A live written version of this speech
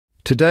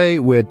Today,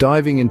 we're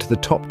diving into the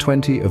top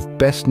 20 of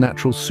best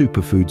natural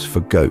superfoods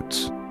for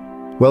goats.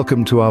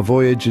 Welcome to our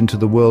voyage into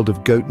the world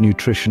of goat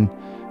nutrition,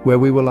 where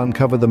we will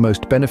uncover the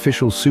most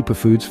beneficial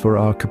superfoods for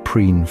our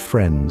caprine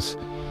friends.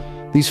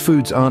 These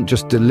foods aren't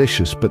just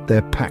delicious, but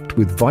they're packed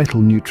with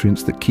vital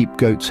nutrients that keep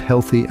goats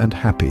healthy and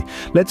happy.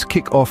 Let's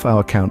kick off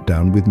our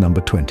countdown with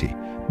number 20,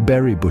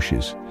 berry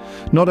bushes.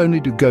 Not only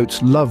do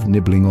goats love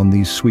nibbling on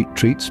these sweet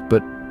treats,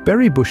 but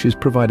berry bushes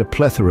provide a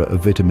plethora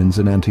of vitamins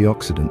and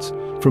antioxidants.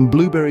 From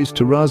blueberries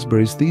to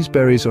raspberries, these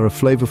berries are a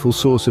flavorful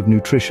source of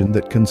nutrition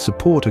that can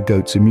support a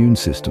goat's immune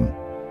system.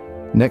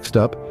 Next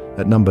up,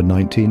 at number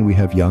 19, we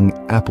have young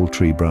apple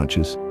tree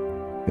branches.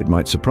 It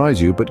might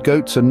surprise you, but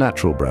goats are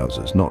natural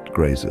browsers, not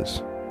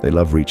grazers. They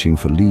love reaching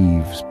for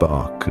leaves,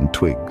 bark, and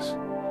twigs.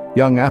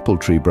 Young apple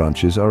tree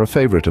branches are a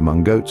favorite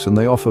among goats, and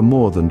they offer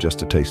more than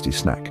just a tasty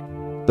snack.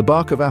 The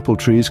bark of apple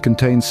trees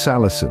contains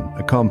salicin,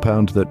 a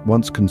compound that,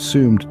 once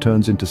consumed,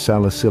 turns into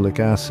salicylic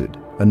acid,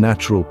 a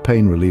natural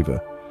pain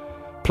reliever.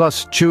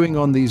 Plus, chewing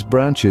on these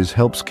branches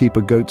helps keep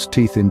a goat's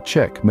teeth in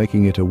check,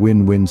 making it a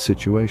win-win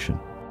situation.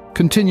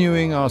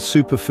 Continuing our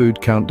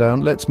superfood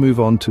countdown, let's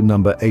move on to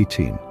number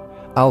 18.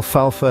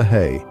 Alfalfa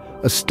hay,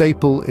 a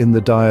staple in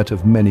the diet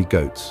of many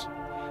goats.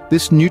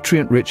 This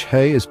nutrient-rich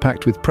hay is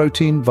packed with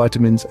protein,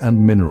 vitamins, and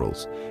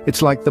minerals.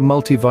 It's like the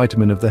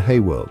multivitamin of the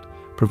hay world,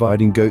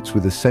 providing goats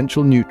with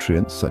essential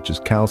nutrients such as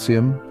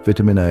calcium,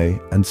 vitamin A,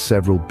 and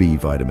several B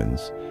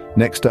vitamins.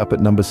 Next up at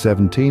number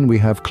 17, we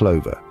have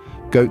clover.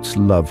 Goats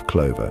love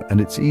clover, and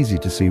it's easy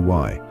to see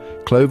why.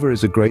 Clover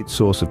is a great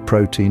source of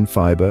protein,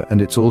 fiber, and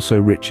it's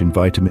also rich in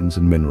vitamins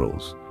and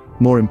minerals.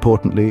 More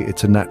importantly,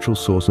 it's a natural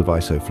source of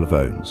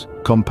isoflavones,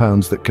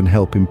 compounds that can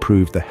help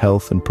improve the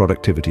health and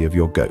productivity of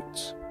your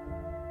goats.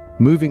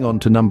 Moving on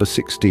to number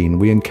 16,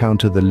 we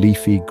encounter the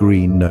leafy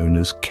green known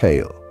as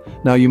kale.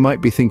 Now you might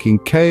be thinking,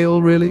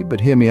 kale really?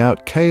 But hear me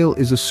out, kale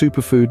is a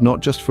superfood not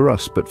just for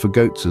us, but for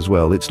goats as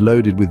well. It's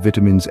loaded with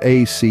vitamins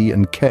A, C,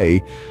 and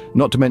K,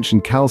 not to mention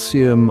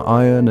calcium,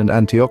 iron, and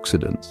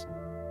antioxidants.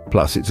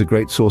 Plus, it's a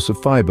great source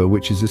of fiber,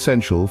 which is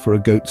essential for a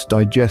goat's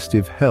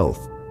digestive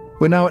health.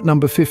 We're now at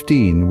number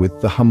 15,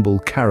 with the humble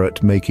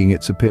carrot making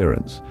its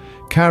appearance.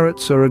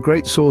 Carrots are a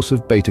great source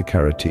of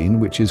beta-carotene,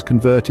 which is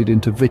converted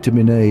into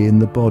vitamin A in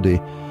the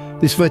body.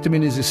 This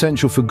vitamin is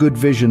essential for good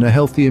vision, a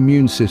healthy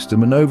immune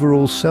system, and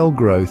overall cell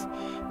growth.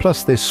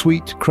 Plus, they're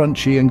sweet,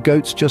 crunchy, and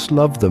goats just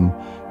love them.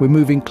 We're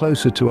moving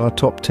closer to our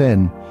top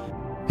 10.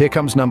 Here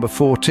comes number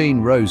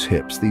 14, rose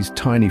hips. These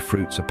tiny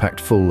fruits are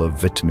packed full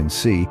of vitamin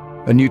C,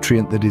 a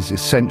nutrient that is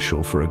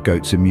essential for a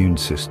goat's immune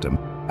system.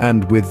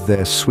 And with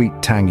their sweet,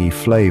 tangy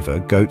flavor,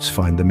 goats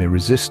find them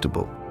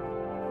irresistible.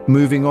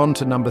 Moving on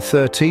to number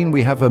 13,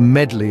 we have a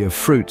medley of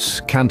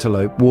fruits: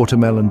 cantaloupe,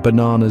 watermelon,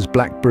 bananas,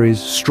 blackberries,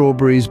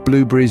 strawberries,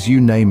 blueberries,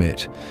 you name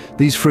it.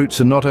 These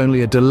fruits are not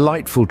only a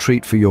delightful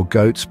treat for your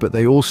goats, but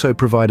they also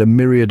provide a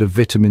myriad of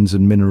vitamins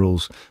and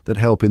minerals that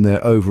help in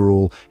their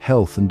overall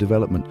health and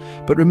development.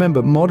 But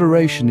remember,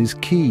 moderation is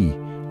key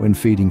when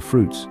feeding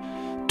fruits.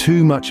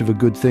 Too much of a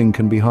good thing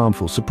can be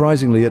harmful.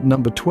 Surprisingly, at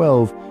number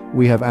 12,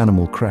 we have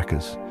animal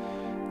crackers.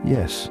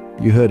 Yes,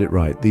 you heard it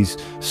right. These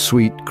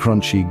sweet,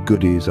 crunchy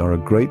goodies are a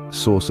great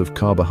source of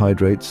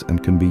carbohydrates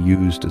and can be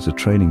used as a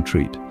training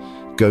treat.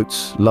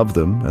 Goats love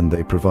them and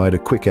they provide a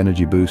quick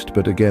energy boost,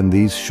 but again,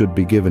 these should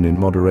be given in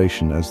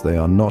moderation as they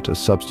are not a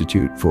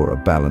substitute for a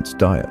balanced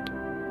diet.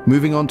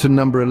 Moving on to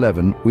number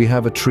 11, we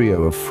have a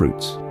trio of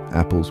fruits: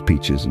 apples,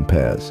 peaches, and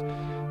pears.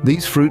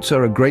 These fruits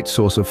are a great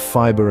source of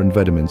fiber and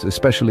vitamins,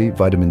 especially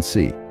vitamin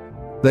C.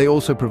 They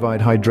also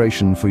provide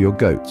hydration for your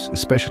goats,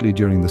 especially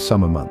during the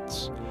summer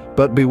months.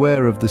 But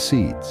beware of the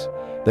seeds.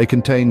 They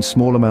contain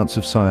small amounts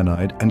of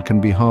cyanide and can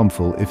be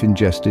harmful if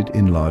ingested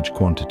in large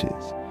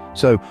quantities.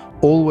 So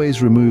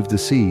always remove the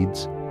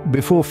seeds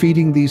before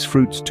feeding these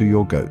fruits to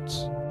your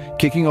goats.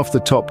 Kicking off the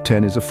top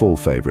 10 is a fall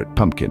favorite,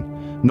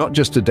 pumpkin. Not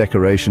just a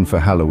decoration for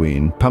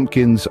Halloween,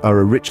 pumpkins are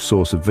a rich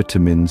source of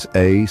vitamins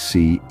A,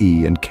 C,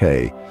 E, and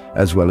K,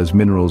 as well as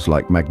minerals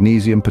like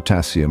magnesium,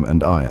 potassium,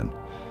 and iron.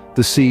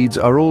 The seeds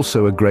are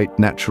also a great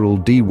natural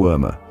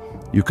dewormer.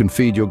 You can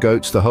feed your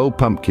goats the whole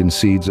pumpkin,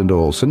 seeds and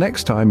all, so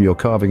next time you're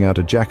carving out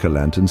a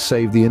jack-o'-lantern,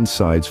 save the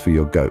insides for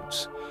your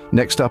goats.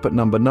 Next up at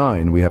number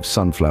 9, we have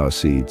sunflower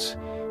seeds.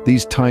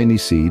 These tiny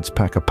seeds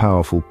pack a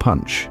powerful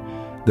punch.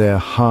 They're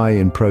high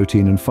in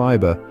protein and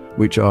fiber,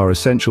 which are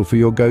essential for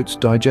your goat's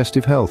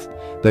digestive health.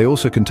 They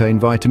also contain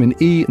vitamin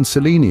E and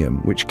selenium,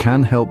 which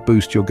can help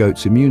boost your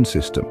goat's immune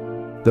system.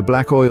 The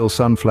black oil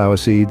sunflower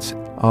seeds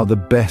are the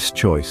best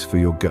choice for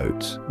your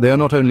goats. They are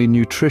not only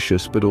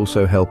nutritious, but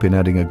also help in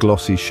adding a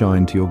glossy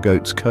shine to your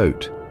goat's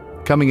coat.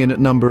 Coming in at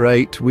number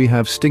 8, we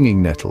have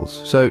stinging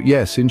nettles. So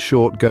yes, in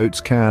short,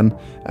 goats can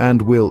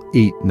and will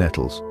eat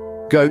nettles.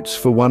 Goats,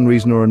 for one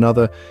reason or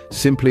another,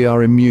 simply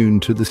are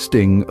immune to the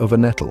sting of a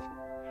nettle.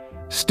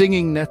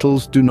 Stinging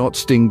nettles do not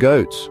sting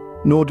goats,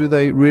 nor do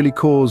they really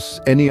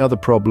cause any other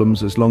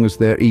problems as long as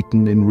they're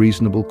eaten in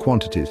reasonable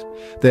quantities.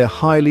 They're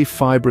highly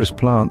fibrous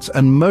plants,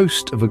 and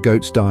most of a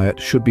goat's diet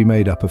should be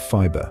made up of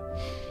fiber.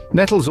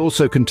 Nettles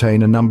also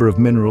contain a number of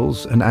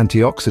minerals and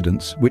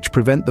antioxidants which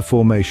prevent the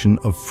formation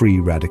of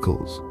free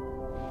radicals.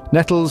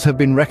 Nettles have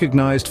been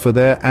recognized for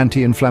their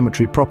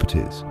anti-inflammatory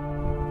properties.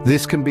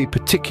 This can be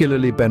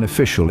particularly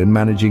beneficial in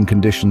managing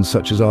conditions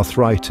such as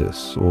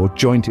arthritis or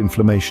joint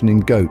inflammation in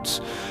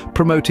goats,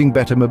 promoting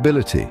better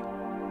mobility.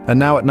 And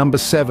now at number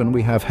 7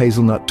 we have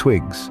hazelnut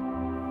twigs.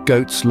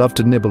 Goats love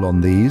to nibble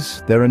on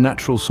these. They're a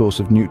natural source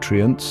of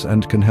nutrients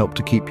and can help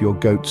to keep your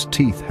goat's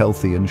teeth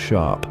healthy and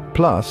sharp.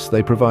 Plus,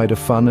 they provide a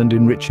fun and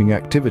enriching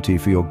activity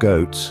for your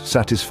goats,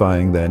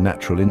 satisfying their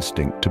natural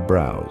instinct to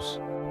browse.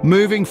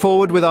 Moving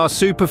forward with our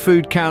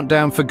superfood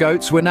countdown for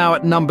goats, we're now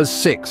at number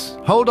 6.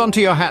 Hold on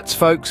to your hats,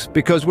 folks,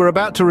 because we're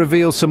about to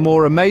reveal some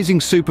more amazing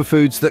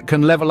superfoods that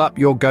can level up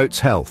your goat's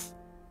health.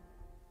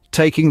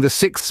 Taking the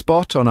 6th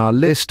spot on our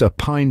list are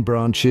pine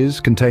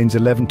branches. Contains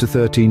 11 to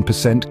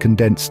 13%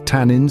 condensed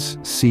tannins,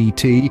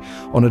 CT,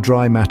 on a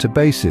dry matter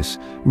basis.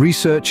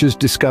 Researchers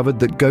discovered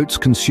that goats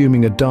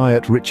consuming a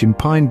diet rich in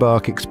pine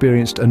bark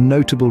experienced a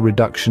notable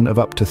reduction of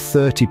up to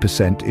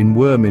 30% in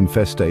worm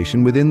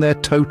infestation within their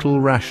total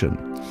ration.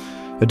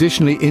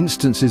 Additionally,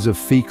 instances of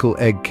fecal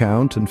egg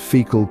count and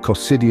fecal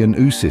coccidian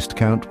oocyst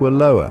count were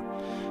lower.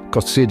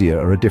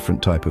 Coccidia are a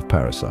different type of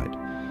parasite.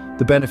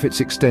 The benefits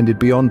extended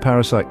beyond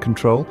parasite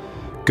control.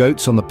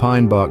 Goats on the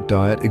pine bark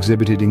diet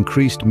exhibited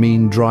increased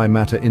mean dry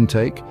matter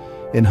intake,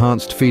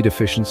 enhanced feed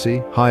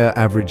efficiency, higher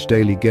average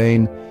daily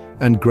gain,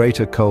 and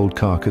greater cold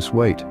carcass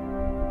weight.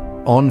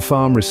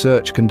 On-farm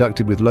research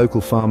conducted with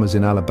local farmers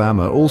in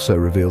Alabama also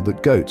revealed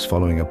that goats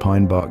following a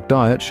pine bark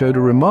diet showed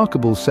a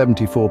remarkable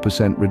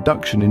 74%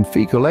 reduction in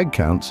fecal egg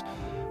counts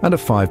and a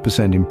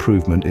 5%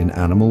 improvement in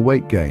animal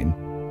weight gain.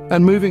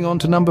 And moving on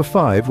to number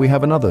 5, we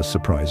have another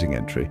surprising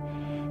entry.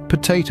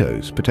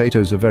 Potatoes.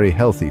 Potatoes are very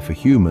healthy for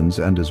humans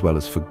and as well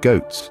as for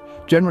goats.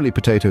 Generally,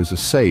 potatoes are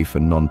safe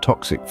and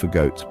non-toxic for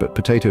goats, but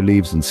potato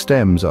leaves and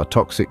stems are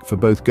toxic for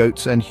both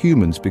goats and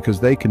humans because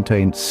they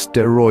contain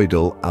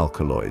steroidal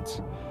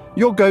alkaloids.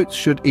 Your goats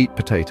should eat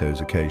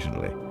potatoes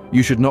occasionally.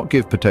 You should not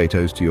give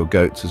potatoes to your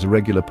goats as a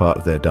regular part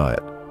of their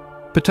diet.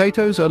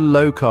 Potatoes are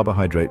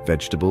low-carbohydrate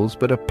vegetables,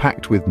 but are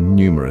packed with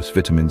numerous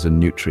vitamins and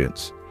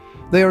nutrients.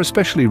 They are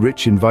especially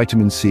rich in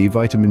vitamin C,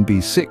 vitamin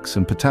B6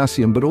 and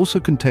potassium, but also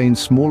contain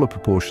smaller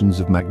proportions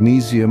of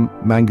magnesium,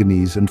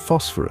 manganese and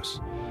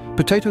phosphorus.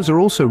 Potatoes are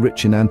also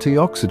rich in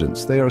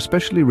antioxidants. They are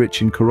especially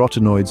rich in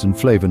carotenoids and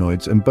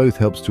flavonoids, and both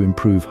helps to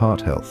improve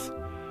heart health.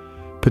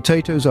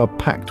 Potatoes are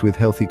packed with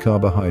healthy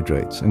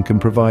carbohydrates and can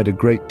provide a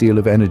great deal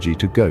of energy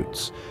to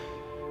goats.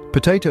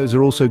 Potatoes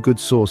are also a good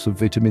source of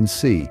vitamin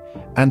C,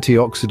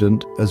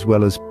 antioxidant, as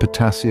well as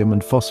potassium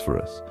and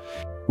phosphorus.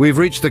 We've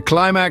reached the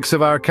climax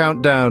of our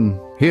countdown.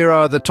 Here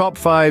are the top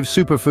 5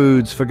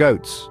 superfoods for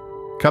goats.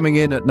 Coming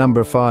in at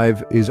number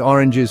 5 is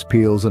oranges,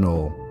 peels and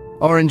all.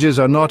 Oranges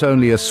are not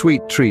only a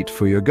sweet treat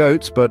for your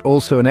goats, but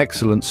also an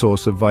excellent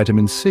source of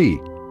vitamin C.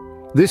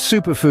 This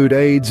superfood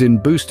aids in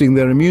boosting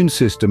their immune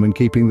system and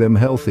keeping them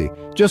healthy.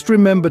 Just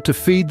remember to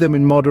feed them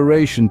in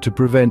moderation to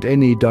prevent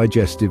any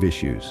digestive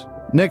issues.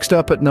 Next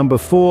up at number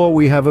 4,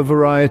 we have a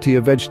variety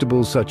of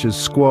vegetables such as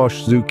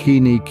squash,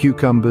 zucchini,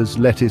 cucumbers,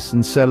 lettuce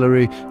and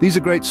celery. These are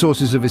great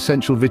sources of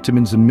essential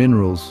vitamins and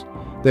minerals.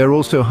 They are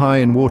also high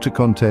in water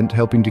content,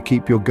 helping to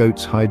keep your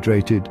goats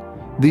hydrated.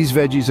 These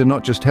veggies are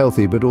not just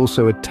healthy, but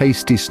also a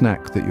tasty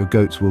snack that your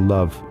goats will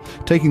love.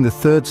 Taking the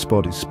 3rd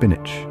spot is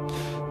spinach.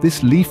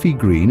 This leafy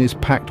green is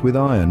packed with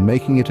iron,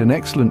 making it an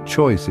excellent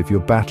choice if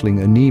you're battling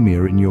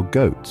anemia in your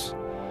goats.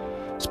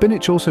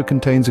 Spinach also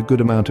contains a good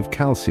amount of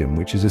calcium,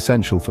 which is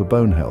essential for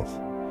bone health.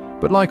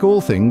 But like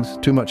all things,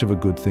 too much of a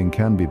good thing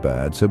can be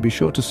bad, so be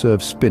sure to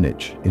serve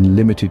spinach in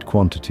limited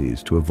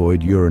quantities to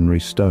avoid urinary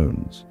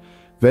stones.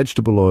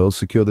 Vegetable oils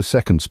secure the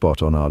 2nd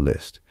spot on our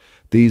list.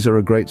 These are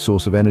a great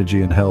source of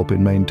energy and help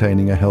in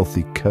maintaining a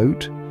healthy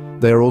coat.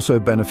 They are also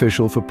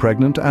beneficial for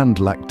pregnant and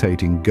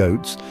lactating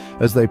goats,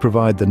 as they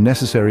provide the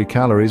necessary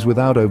calories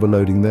without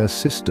overloading their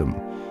system.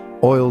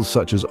 Oils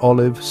such as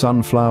olive,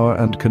 sunflower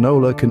and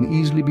canola can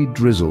easily be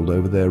drizzled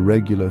over their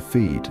regular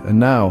feed. And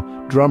now,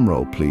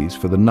 drumroll please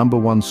for the number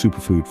 1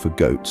 superfood for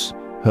goats,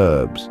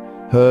 herbs.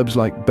 Herbs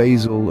like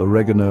basil,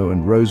 oregano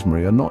and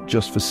rosemary are not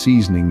just for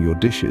seasoning your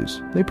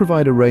dishes. They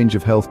provide a range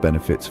of health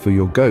benefits for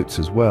your goats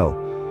as well.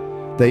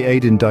 They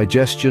aid in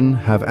digestion,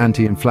 have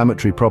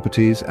anti-inflammatory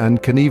properties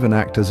and can even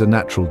act as a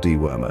natural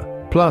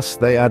dewormer. Plus,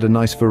 they add a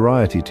nice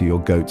variety to your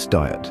goat's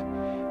diet.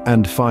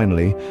 And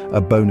finally,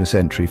 a bonus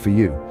entry for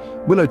you.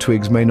 Willow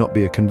twigs may not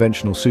be a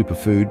conventional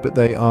superfood, but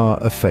they are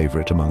a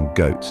favorite among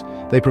goats.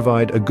 They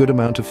provide a good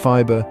amount of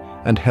fiber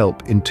and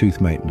help in tooth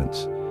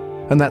maintenance.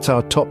 And that's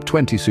our top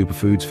 20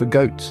 superfoods for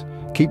goats.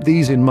 Keep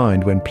these in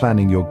mind when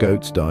planning your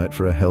goat's diet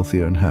for a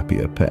healthier and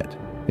happier pet.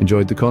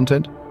 Enjoyed the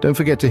content? Don't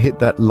forget to hit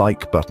that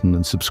like button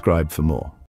and subscribe for more.